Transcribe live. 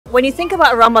When you think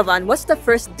about Ramadan, what's the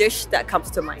first dish that comes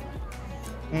to mind?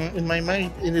 In my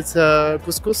mind, it's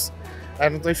couscous. I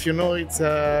don't know if you know, it's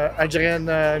Algerian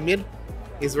meal.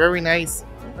 It's very nice,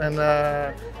 and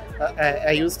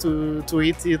I used to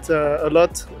eat it a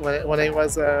lot when I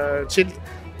was child.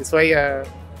 That's why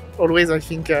always I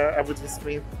think about this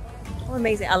meal. Oh,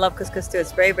 amazing. I love couscous too.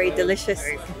 It's very, very delicious.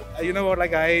 You know what,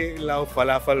 like I love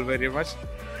falafel very much,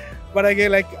 but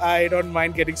again, like I don't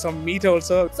mind getting some meat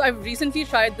also. So I've recently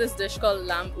tried this dish called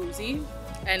lamb uzi,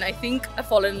 and I think I've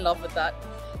fallen in love with that.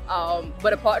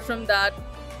 But apart from that,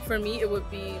 for me it would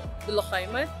be the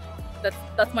lokhaimat.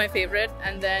 That's my favorite,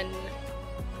 and then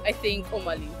I think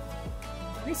omali.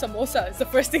 I think samosa is the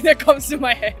first thing that comes to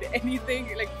my head.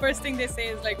 Anything like first thing they say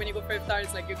is like when you go for iftar,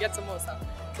 it's like you get samosa.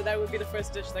 So that would be the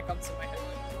first dish that comes to my head.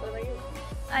 What about you?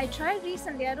 I tried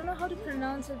recently. I don't know how to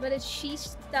pronounce it, but it's shish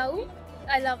tau.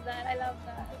 I love that.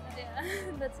 Yeah,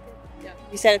 that's good.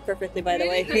 You said it perfectly, by the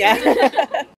way. Yeah.